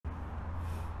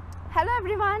Hello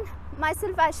everyone,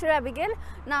 myself Ashra Abigail.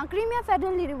 நான் Crimea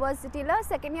Federal Universityல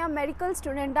second year medical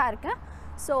student-ஆ இருக்கேன்.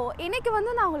 So இன்னைக்கு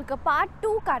வந்து நான் உங்களுக்கு part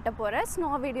 2 காட்ட போறேன்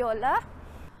snow வீடியோல.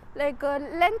 Like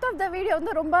length of the video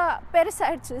வந்து ரொம்ப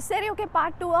பெருசாயிடுச்சு. சரி ஓகே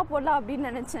part 2-ஆ போடலாம் அப்படின்னு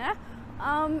நினைச்சேன்.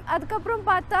 அதுக்கப்புறம்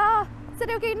பார்த்தா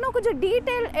சரி ஓகே இன்னும் கொஞ்சம்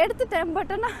டீடைல் எடுத்துட்டேன்.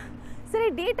 பட் ஆனால் சரி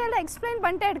டீடைலாக எக்ஸ்பிளைன்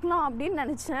பண்ணிட்டு எடுக்கலாம் அப்படின்னு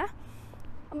நினச்சேன்.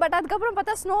 பட் அதுக்கப்புறம்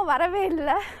பார்த்தா ஸ்னோ வரவே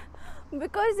இல்லை.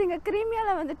 பிகாஸ் இங்கே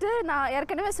கிரீமியாவில் வந்துட்டு நான்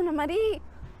ஏற்கனவே சொன்ன மாதிரி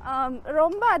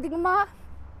ரொம்ப அதிகமாக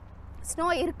ஸ்னோ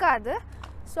இருக்காது.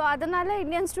 ஸோ அதனால்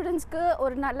இந்தியன் ஸ்டூடெண்ட்ஸ்க்கு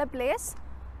ஒரு நல்ல பிளேஸ்.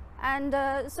 அண்டு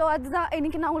ஸோ அதுதான்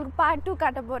இன்றைக்கி நான் உங்களுக்கு part 2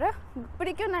 காட்ட போகிறேன்.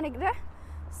 பிடிக்கும்னு நினைக்கிறேன்.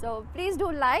 So please do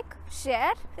like,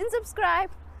 share and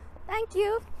subscribe.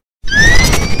 Thank you.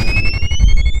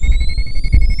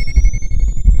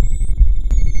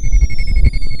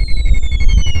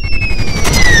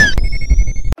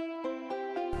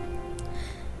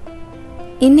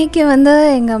 இன்றைக்கி வந்து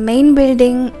எங்கள் மெயின்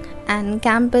பில்டிங் அண்ட்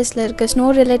கேம்பஸில் இருக்க ஸ்னோ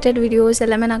ரிலேட்டட் வீடியோஸ்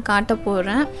எல்லாமே நான் காட்ட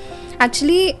போகிறேன்.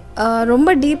 ஆக்சுவலி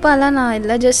ரொம்ப டீப்பாலாம் நான்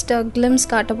இல்லை, ஜஸ்ட் கிளிம்ஸ்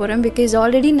காட்ட போகிறேன். பிகாஸ்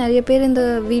ஆல்ரெடி நிறைய பேர் இந்த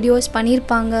வீடியோஸ்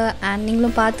பண்ணியிருப்பாங்க அண்ட்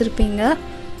நீங்களும் பார்த்துருப்பீங்க.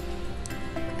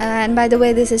 And by the way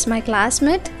this is my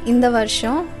classmate. இந்த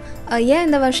வருஷம் ஏன்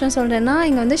இந்த வருஷம் சொல்கிறேன்னா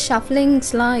இங்கே வந்து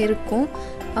ஷஃப்லிங்ஸ்லாம் இருக்கும்.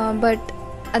 பட்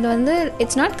அது வந்து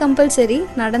இட்ஸ் நாட் கம்பல்சரி.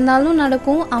 நடந்தாலும்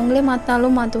நடக்கும், அவங்களே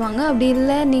மாற்றினாலும் மாற்றுவாங்க. அப்படி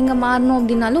இல்லை நீங்கள் மாறணும்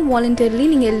அப்படின்னாலும் வாலண்டியர்லி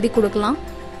நீங்கள் எழுதி கொடுக்கலாம்.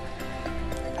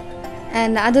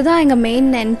 அண்ட் அதுதான் எங்கள் மெயின்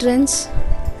என்ட்ரன்ஸ்.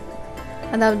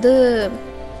 அதாவது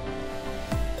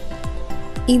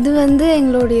இது வந்து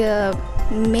எங்களுடைய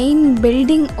மெயின்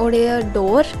பில்டிங் உடைய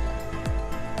டோர்,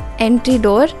 என்ட்ரி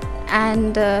டோர்.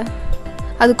 அண்ட்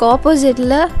அதுக்கு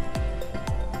ஆப்போசிட்டில்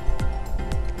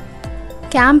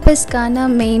கேம்பஸ்க்கான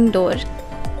main door,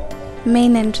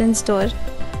 main entrance door.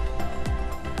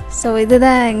 So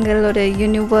இதுதான் எங்களோட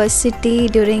யூனிவர்சிட்டி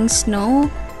டியூரிங் ஸ்னோ.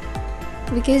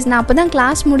 பிகாஸ் நான் அப்போ தான்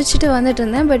கிளாஸ் முடிச்சுட்டு வந்துட்டு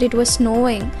இருந்தேன். But it was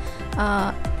ஸ்னோவிங்.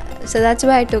 So that's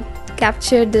why I took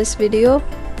captured this video.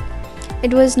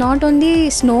 It was not only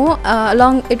snow,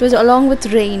 it was along with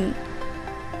rain.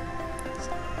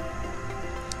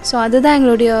 So அதுதான்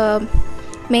எங்களுடைய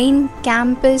main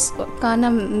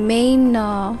கேம்பஸ்க்கான main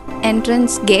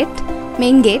entrance gate,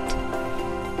 main gate.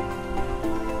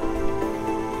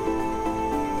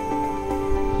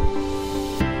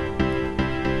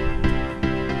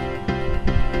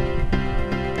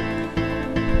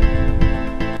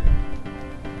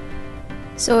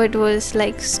 So it was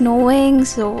like snowing,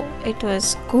 so it was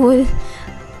cool.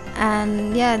 And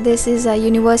yeah, this is a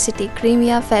university,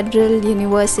 Crimea Federal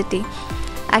University.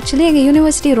 Actually எங்கள்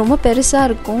university ரொம்ப பெருசாக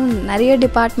இருக்கும், நிறைய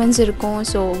departments இருக்கும்.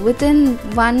 So within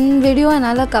one video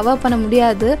என்னால் cover பண்ண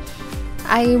முடியாது.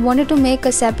 I wanted to make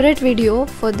a separate video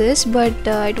for this, but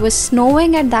it was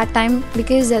snowing at that time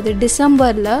because அது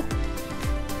டிசம்பரில்.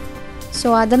 ஸோ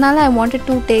அதனால் I wanted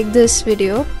to take this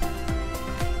video.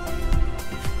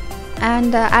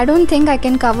 And I don't think I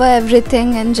can cover everything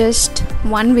in just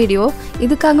one video.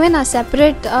 இதுக்காகவே நான்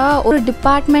செப்பரேட்டாக ஒரு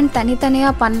department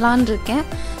தனித்தனியாக பண்ணலான்னு இருக்கேன்.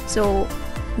 So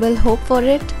we'll hope for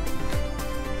it.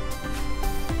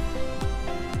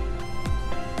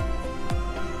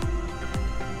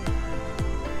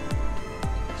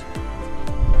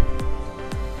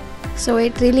 So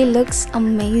it really looks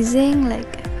amazing,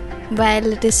 like while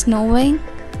it is snowing.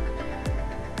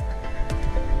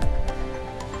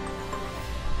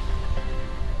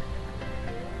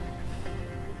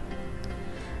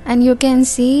 And you can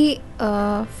see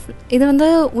இது வந்து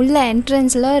உள்ள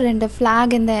என்ட்ரன்ஸில் ரெண்டு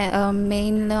ஃப்ளாக் இந்த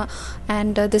மெயினில்.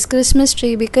 And this Christmas tree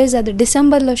because அது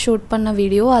டிசம்பரில் ஷூட் பண்ண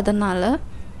வீடியோ, அதனால்.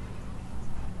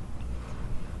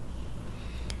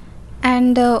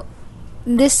 அண்ட்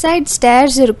திஸ் சைட்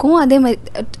ஸ்டேர்ஸ் இருக்கும், அதே மாதிரி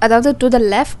அதாவது to the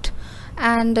left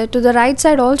and to the right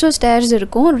side also stairs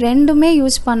இருக்கும். ரெண்டுமே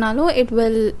யூஸ் பண்ணாலும் it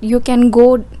will you can go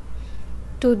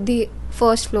to the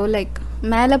first floor, like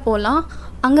மேலே போகலாம்.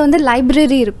 அங்கே வந்து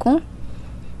லைப்ரரி இருக்கும்.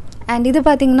 அண்ட் இது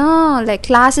பார்த்திங்கன்னா லைக்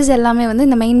கிளாஸஸ் எல்லாமே வந்து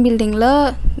இந்த மெயின் பில்டிங்கில்.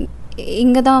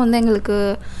 இங்கே தான் வந்து எங்களுக்கு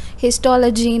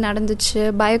ஹிஸ்டாலஜி நடந்துச்சு,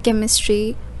 பயோகெமிஸ்ட்ரி.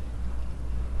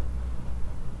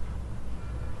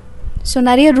 ஸோ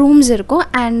நிறைய ரூம்ஸ் இருக்கும்.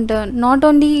 And not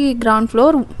only ground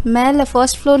floor, மேலே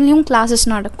ஃபர்ஸ்ட் ஃப்ளோர்லேயும் கிளாஸஸ்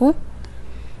நடக்கும்.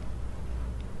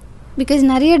 பிகாஸ்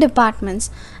நிறைய டிபார்ட்மெண்ட்ஸ்.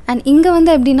 அண்ட் இங்கே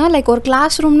வந்து எப்படின்னா லைக் ஒரு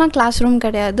கிளாஸ் ரூம்னால் கிளாஸ் ரூம்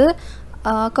கிடையாது.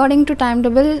 அக்கார்டிங் டு டைம்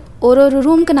டேபிள் ஒரு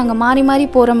ரூமுக்கு நாங்கள் மாறி மாறி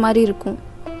போகிற மாதிரி இருக்கும்.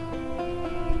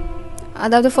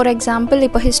 அதாவது ஃபார் எக்ஸாம்பிள்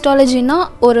இப்போ ஹிஸ்டாலஜினா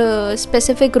ஒரு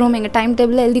ஸ்பெசிஃபிக் ரூம் எங்கள் டைம்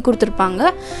டேபிளில் எழுதி கொடுத்துருப்பாங்க.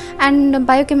 அண்ட்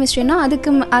பயோகெமிஸ்ட்ரினா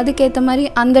அதுக்கேற்ற மாதிரி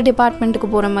அந்த டிபார்ட்மெண்ட்டுக்கு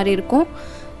போகிற மாதிரி இருக்கும்.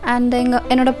 அண்ட்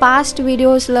என்னோடய பாஸ்ட்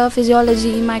வீடியோஸில்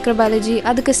ஃபிசியாலஜி, மைக்ரோபயாலஜி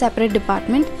அதுக்கு separate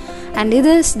department. And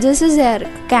this is air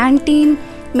canteen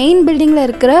main பில்டிங்கில்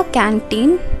இருக்கிற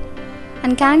கேன்டீன்.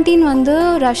 அண்ட் கேன்டீன் வந்து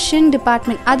ரஷ்யன்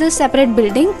டிபார்ட்மெண்ட், அது செப்பரேட்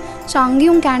பில்டிங். ஸோ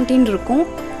அங்கேயும் கேன்டீன் இருக்கும்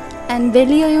அண்ட்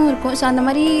வெளியேயும் இருக்கும். ஸோ அந்த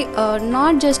மாதிரி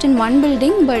not just in one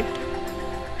building but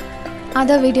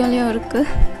other வீடியோலையும் இருக்குது.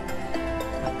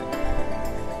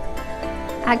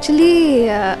 Actually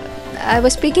I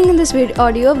was speaking in this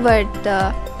audio but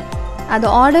அது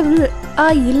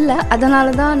ஆடிபிளாக இல்லை, அதனால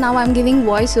தான் now I'm giving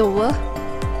voice over.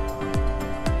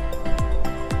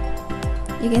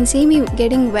 You can see me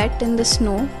getting wet in the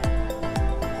snow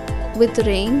with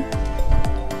rain.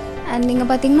 And நீங்கள்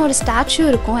பார்த்தீங்கன்னா ஒரு statue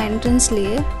இருக்கும்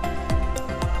என்ட்ரன்ஸ்லேயே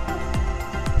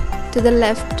to the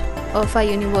left of our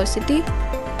university.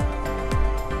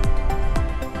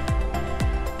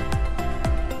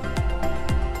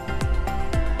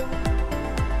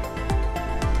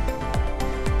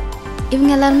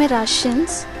 இவங்க எல்லாருமே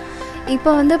ரஷ்யன்ஸ். இப்போ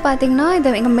வந்து பார்த்திங்கன்னா இது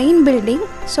எங்கள் மெயின் பில்டிங்.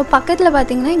 ஸோ பக்கத்தில்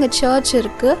பார்த்திங்கன்னா இங்கே சர்ச்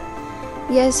இருக்குது.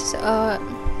 எஸ்,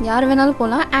 யார் வேணாலும்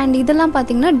போகலாம். அண்ட் இதெல்லாம்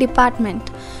பார்த்திங்கன்னா டிபார்ட்மெண்ட்,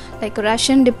 லைக்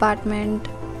ரஷ்யன் டிபார்ட்மெண்ட்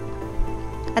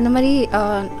அந்த மாதிரி.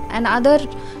 And other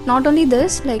not only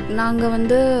this, like நாங்கள்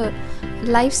வந்து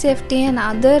லைஃப் சேஃப்டி அண்ட்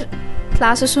அதர்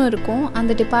கிளாஸஸும் இருக்கும்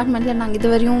அந்த டிபார்ட்மெண்ட்டில். நாங்கள்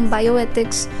இதுவரையும் பயோ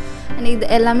எத்திக்ஸ் அண்ட்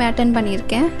இது எல்லாமே அட்டென்ட்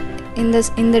பண்ணியிருக்கேன்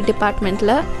இந்த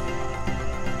டிபார்ட்மெண்ட்டில்.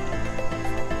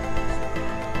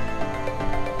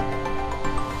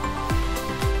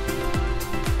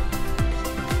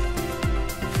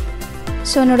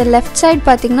 ஸோ என்னோடய லெஃப்ட் சைட்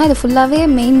பார்த்திங்கன்னா இது ஃபுல்லாகவே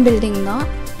மெயின் பில்டிங் தான்.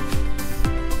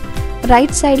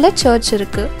 ரைட் சைடில் சர்ச்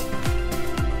இருக்குது.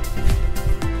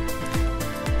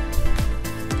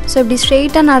 ஸோ இப்படி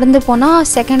ஸ்ட்ரெயிட்டாக நடந்து போனால்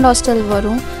செகண்ட் ஹாஸ்டல்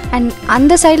வரும். அண்ட்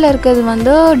அந்த சைடில் இருக்கிறது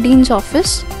வந்து டீன்ஸ்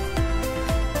ஆஃபீஸ்.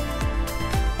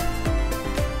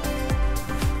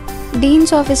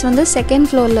 டீன்ஸ் ஆஃபீஸ் வந்து செகண்ட்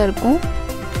ஃப்ளோரில் இருக்கும்.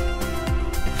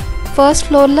 ஃபர்ஸ்ட்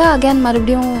ஃப்ளோரில் அகேன்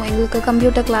மறுபடியும் எங்களுக்கு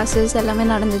கம்ப்யூட்டர் கிளாஸஸ் எல்லாமே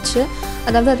நடந்துச்சு.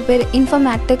 அதாவது அது பேர்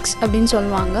இன்ஃபர்மேட்டிக்ஸ் அப்படின்னு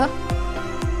சொல்லுவாங்க.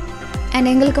 அண்ட்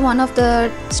எங்களுக்கு ஒன் ஆஃப் த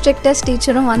ஸ்ட்ரிக்டஸ்ட்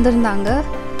டீச்சரும் வந்திருந்தாங்க.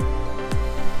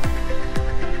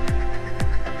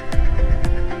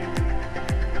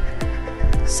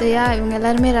 ஸோ இவங்க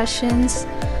எல்லாருமே ரஷ்யன்ஸ்.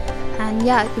 அண்ட்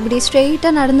இப்படி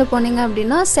ஸ்ட்ரெயிட்டாக நடந்து போனீங்க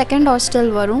அப்படின்னா செகண்ட்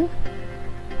ஹாஸ்டல் வரும்.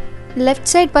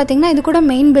 லெஃப்ட் சைட் பார்த்திங்கன்னா இது கூட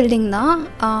மெயின் பில்டிங் தான்.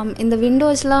 இந்த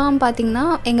விண்டோஸ்லாம் பார்த்திங்கன்னா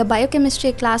எங்கள்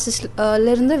பயோகெமிஸ்ட்ரி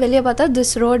கிளாஸஸ்லேருந்து வெளியே பார்த்தா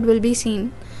this road will be seen.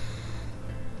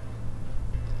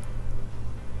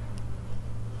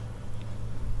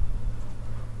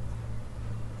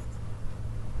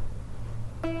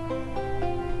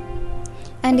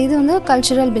 And இது வந்து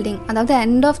கல்ச்சுரல் பில்டிங், அதாவது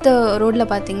எண்ட் ஆஃப் த ரோடில்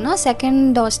பார்த்திங்கன்னா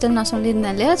செகண்ட் ஹாஸ்டல் நான்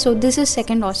சொல்லியிருந்தேன் இல்லையா. So this is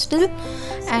second hostel.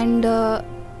 And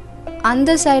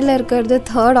அந்த சைடில் இருக்கிறது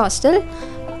third hostel,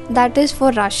 that is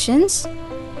for Russians.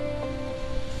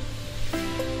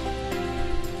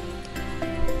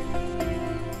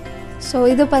 So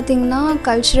இது பார்த்திங்கன்னா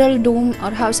cultural dome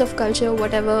R house of culture,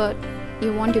 what ever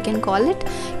you want you can call it.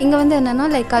 இங்கே வந்து என்னென்னா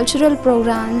லைக் கல்ச்சுரல்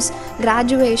ப்ரோக்ராம்ஸ்,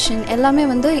 கிராஜுவேஷன் எல்லாமே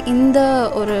வந்து இந்த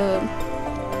ஒரு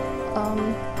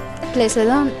பிளேஸில்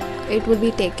தான் it will be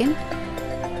taken.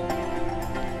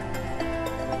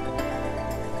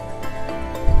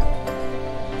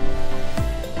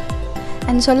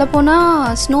 And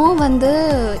சொல்லப்போனால் ஸ்னோ வந்து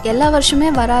எல்லா வருஷமே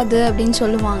வராது அப்படின்னு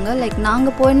சொல்லுவாங்க. லைக்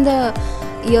நாங்கள் போயிருந்த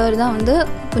இயர் தான் வந்து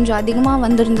கொஞ்சம் அதிகமாக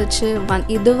வந்துருந்துச்சு,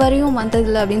 இதுவரையும்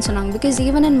வந்ததில்லை அப்படின்னு சொன்னாங்க. Because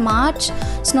even in March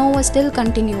snow was still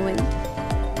continuing.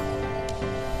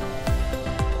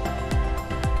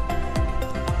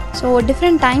 So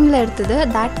different டைமில் எடுத்தது.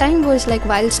 That time was like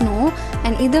wild snow.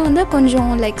 And இது வந்து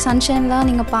கொஞ்சம் லைக் சன்ஷைன்லாம்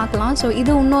நீங்கள் பார்க்கலாம். ஸோ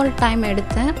இது இன்னொரு டைம்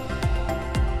எடுத்தேன்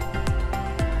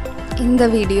இந்த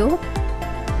வீடியோ.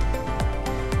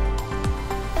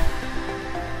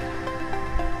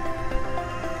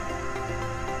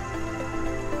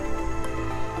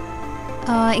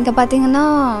 இங்கே பார்த்தீங்கன்னா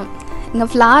இங்கே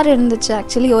ஃப்ளார் இருந்துச்சு,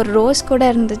 ஆக்சுவலி ஒரு ரோஸ் கூட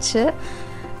இருந்துச்சு.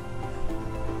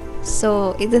 ஸோ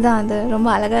இதுதான் அது, ரொம்ப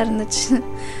அழகாக இருந்துச்சு.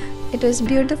 It was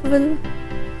beautiful.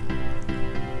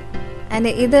 அண்ட்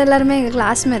இது எல்லாருமே எங்கள்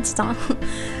கிளாஸ்மேட்ஸ் தான்.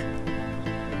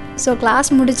 ஸோ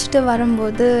கிளாஸ் முடிச்சுட்டு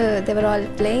வரும்போது they were all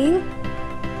playing.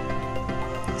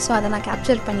 So அதை நான்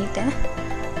கேப்சர் பண்ணிட்டேன்.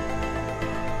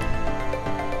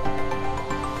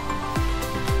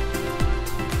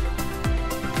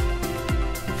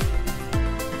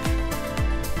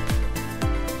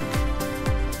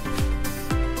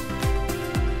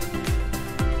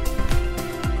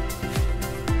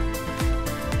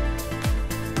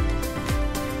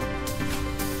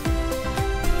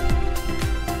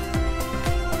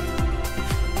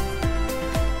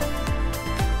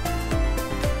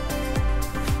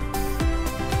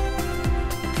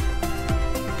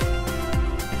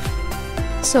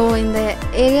 ஸோ இந்த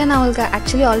ஏரியா நான் உங்களுக்கு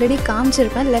ஆக்சுவலி ஆல்ரெடி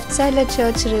காமிச்சிருப்பேன். லெஃப்ட் சைடில்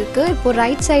சர்ச் இருக்குது, இப்போது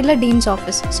ரைட் சைடில் டீன்ஸ்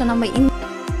ஆஃபீஸ். ஸோ நம்ம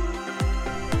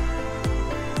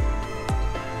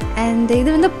அண்ட் இது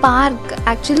வந்து பார்க்.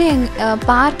 ஆக்சுவலி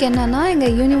பார்க் என்னென்னா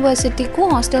எங்கள்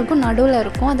யூனிவர்சிட்டிக்கும் ஹாஸ்டலுக்கும் நடுவில்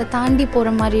இருக்கும், அதை தாண்டி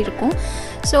போகிற மாதிரி இருக்கும்.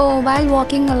 So while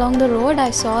walking along the road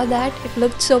I saw that it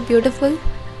looked so beautiful.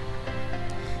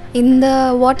 இந்த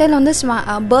வாட்டரில் வந்து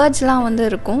பேர்ட்ஸ்லாம் வந்து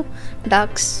இருக்கும்,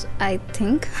 டக்ஸ் ஐ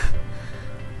திங்க்.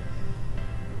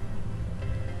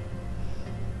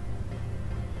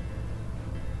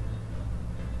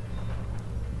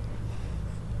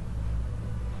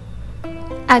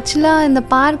 ஆக்சுவலாக இந்த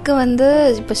பார்க்கு வந்து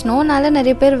இப்போ ஸ்னோனால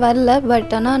நிறைய பேர் வரல,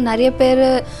 பட் ஆனால் நிறைய bear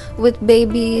with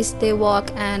babies they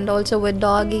walk and also with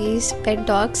doggies, bed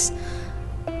tax.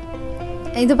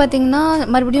 இது பார்த்திங்கன்னா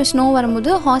மறுபடியும் ஸ்னோ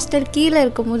வரும்போது ஹாஸ்டல் கீழே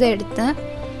இருக்கும்போது எடுத்தேன்.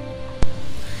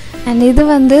 அண்ட் இது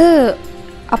வந்து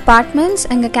அப்பார்ட்மெண்ட்ஸ்,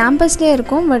 எங்கள் கேம்பஸ்லேயே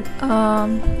இருக்கும், பட்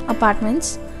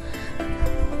அப்பார்ட்மெண்ட்ஸ்.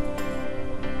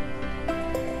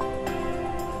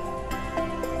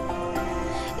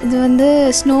 இது வந்து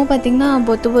ஸ்னோ பார்த்திங்கன்னா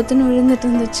பொத்து பொத்துன்னு விழுந்துட்டு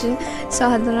இருந்துச்சு. ஸோ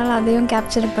அதனால் அதையும்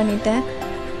கேப்சர் பண்ணிட்டேன்.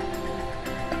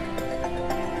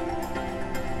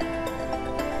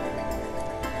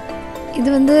 இது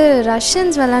வந்து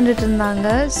ரஷ்யன்ஸ் விளாண்டுட்டு இருந்தாங்க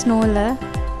ஸ்னோவில்.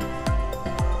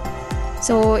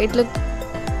 So it look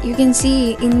you can see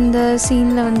இந்த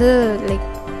சீனில் வந்து லைக்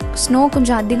ஸ்னோ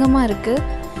கொஞ்சம் அதிகமாக இருக்குது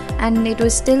and it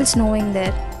was still ஸ்னோவிங்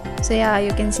there. So yeah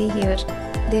you can see here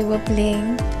they var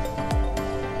playing.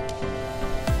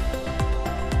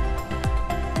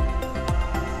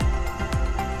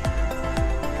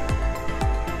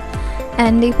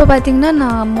 And இப்போ பார்த்திங்கன்னா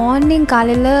நான் மார்னிங்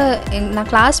காலையில் நான்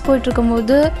கிளாஸ்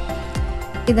போயிட்டுருக்கும்போது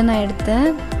இதை நான் எடுத்தேன்.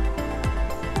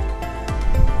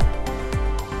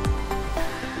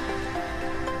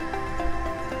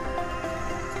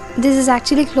 This is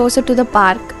actually closer to the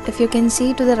park. If you can see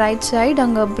to the right side,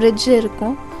 அங்கே bridge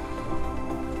இருக்கும்.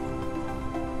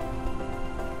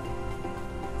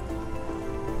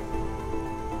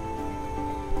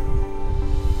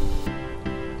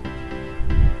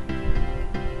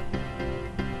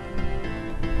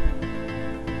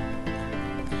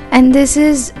 And this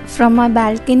is from my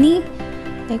balcony,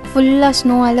 like full of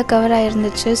snow alla cover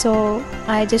ஆயிருந்துச்சு. So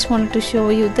I just wanted to show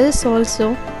you this also.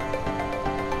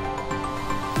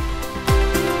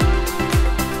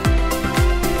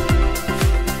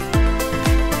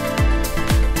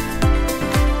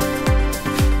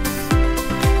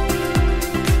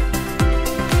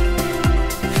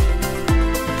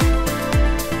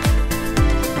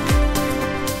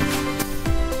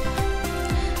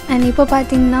 And இப்போ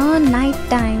பார்த்தீங்கன்னா night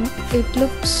time it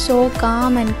look so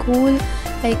com and cool.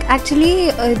 Like actually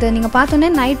இதை நீங்கள் பார்த்தோன்னே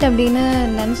night அப்படின்னு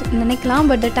நினைக்கலாம்,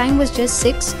 but the time was just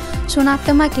 6. So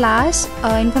after my class,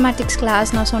 informatics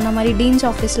class, நான் சொன்ன மாதிரி டீன்ஸ்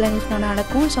ஆஃபீஸில்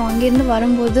நடக்கும். ஸோ அங்கேருந்து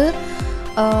வரும்போது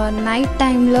நைட்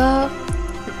டைமில்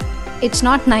it's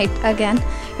not night again,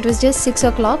 it was just 6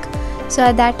 o'clock. So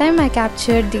at that time I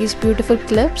captured these beautiful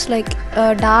clips, like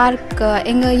dark.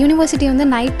 எங்கள் university வந்து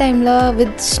நைட் டைமில்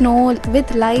with snow, with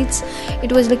lights,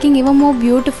 it was looking even more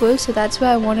beautiful. So that's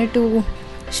why I wanted to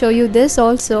show you this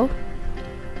also.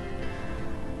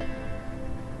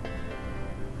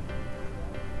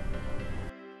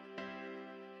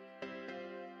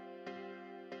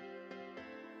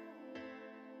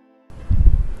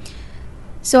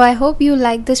 So I hope you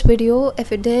liked this video. If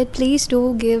you did, please do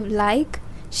give like,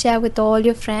 share with all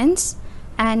your friends,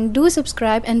 and do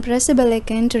subscribe and press the bell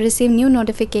icon to receive new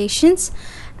notifications.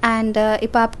 And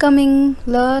இப்போ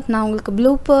அப்கமிங்கில் நான் உங்களுக்கு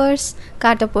bloopers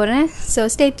காட்ட போகிறேன். So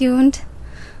stay tuned.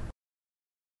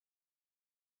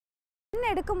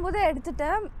 எடுக்கும்போது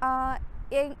எடுத்துட்டேன்.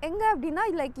 எங்கே அப்படின்னா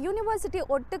like university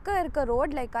ஒட்டுக்க இருக்க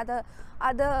ரோட், லைக்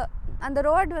அந்த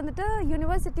ரோடு வந்துட்டு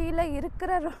யூனிவர்சிட்டியில்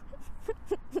இருக்கிற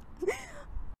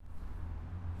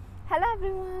ஹலோ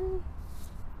எவ்ரிவன்.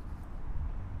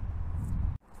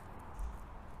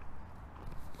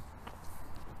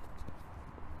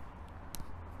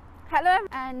 ஹலோ.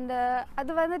 அண்ட்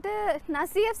அது வந்துட்டு நான்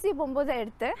சிஎஃப்சி போகும்போது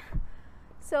எடுத்தேன்.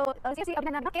 ஸோ சிஎஃப்சி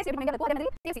அப்படின்னா கேஸ் எப்படி போகிற மாதிரி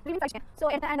சிஎஃப்சி ரிலீவ் ஆகிட்டேன். ஸோ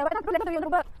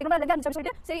ரொம்ப லெங்காக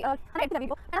சொல்லிட்டு சரி ஆனால் எடுத்து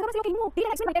வீடியோ எனக்கு இன்னும் டீ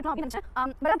எக்ஸ்பிளைன் பண்ணிட்டு அப்படின்னு நினச்சேன்.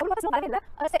 பட் ரொம்ப ஸ்லோ வரவே இல்லை.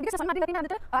 சொன்ன மாதிரி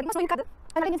வந்துட்டு அதிகமாக ஸ்லோ இருக்காது.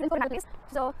 அதனால நீங்கள் ஒரு நல்ல பிளேஸ்.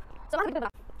 ஸோ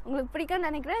உங்களுக்கு பிடிக்கும்னு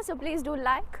நினைக்கிறேன். So please do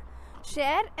like,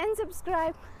 share and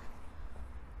subscribe.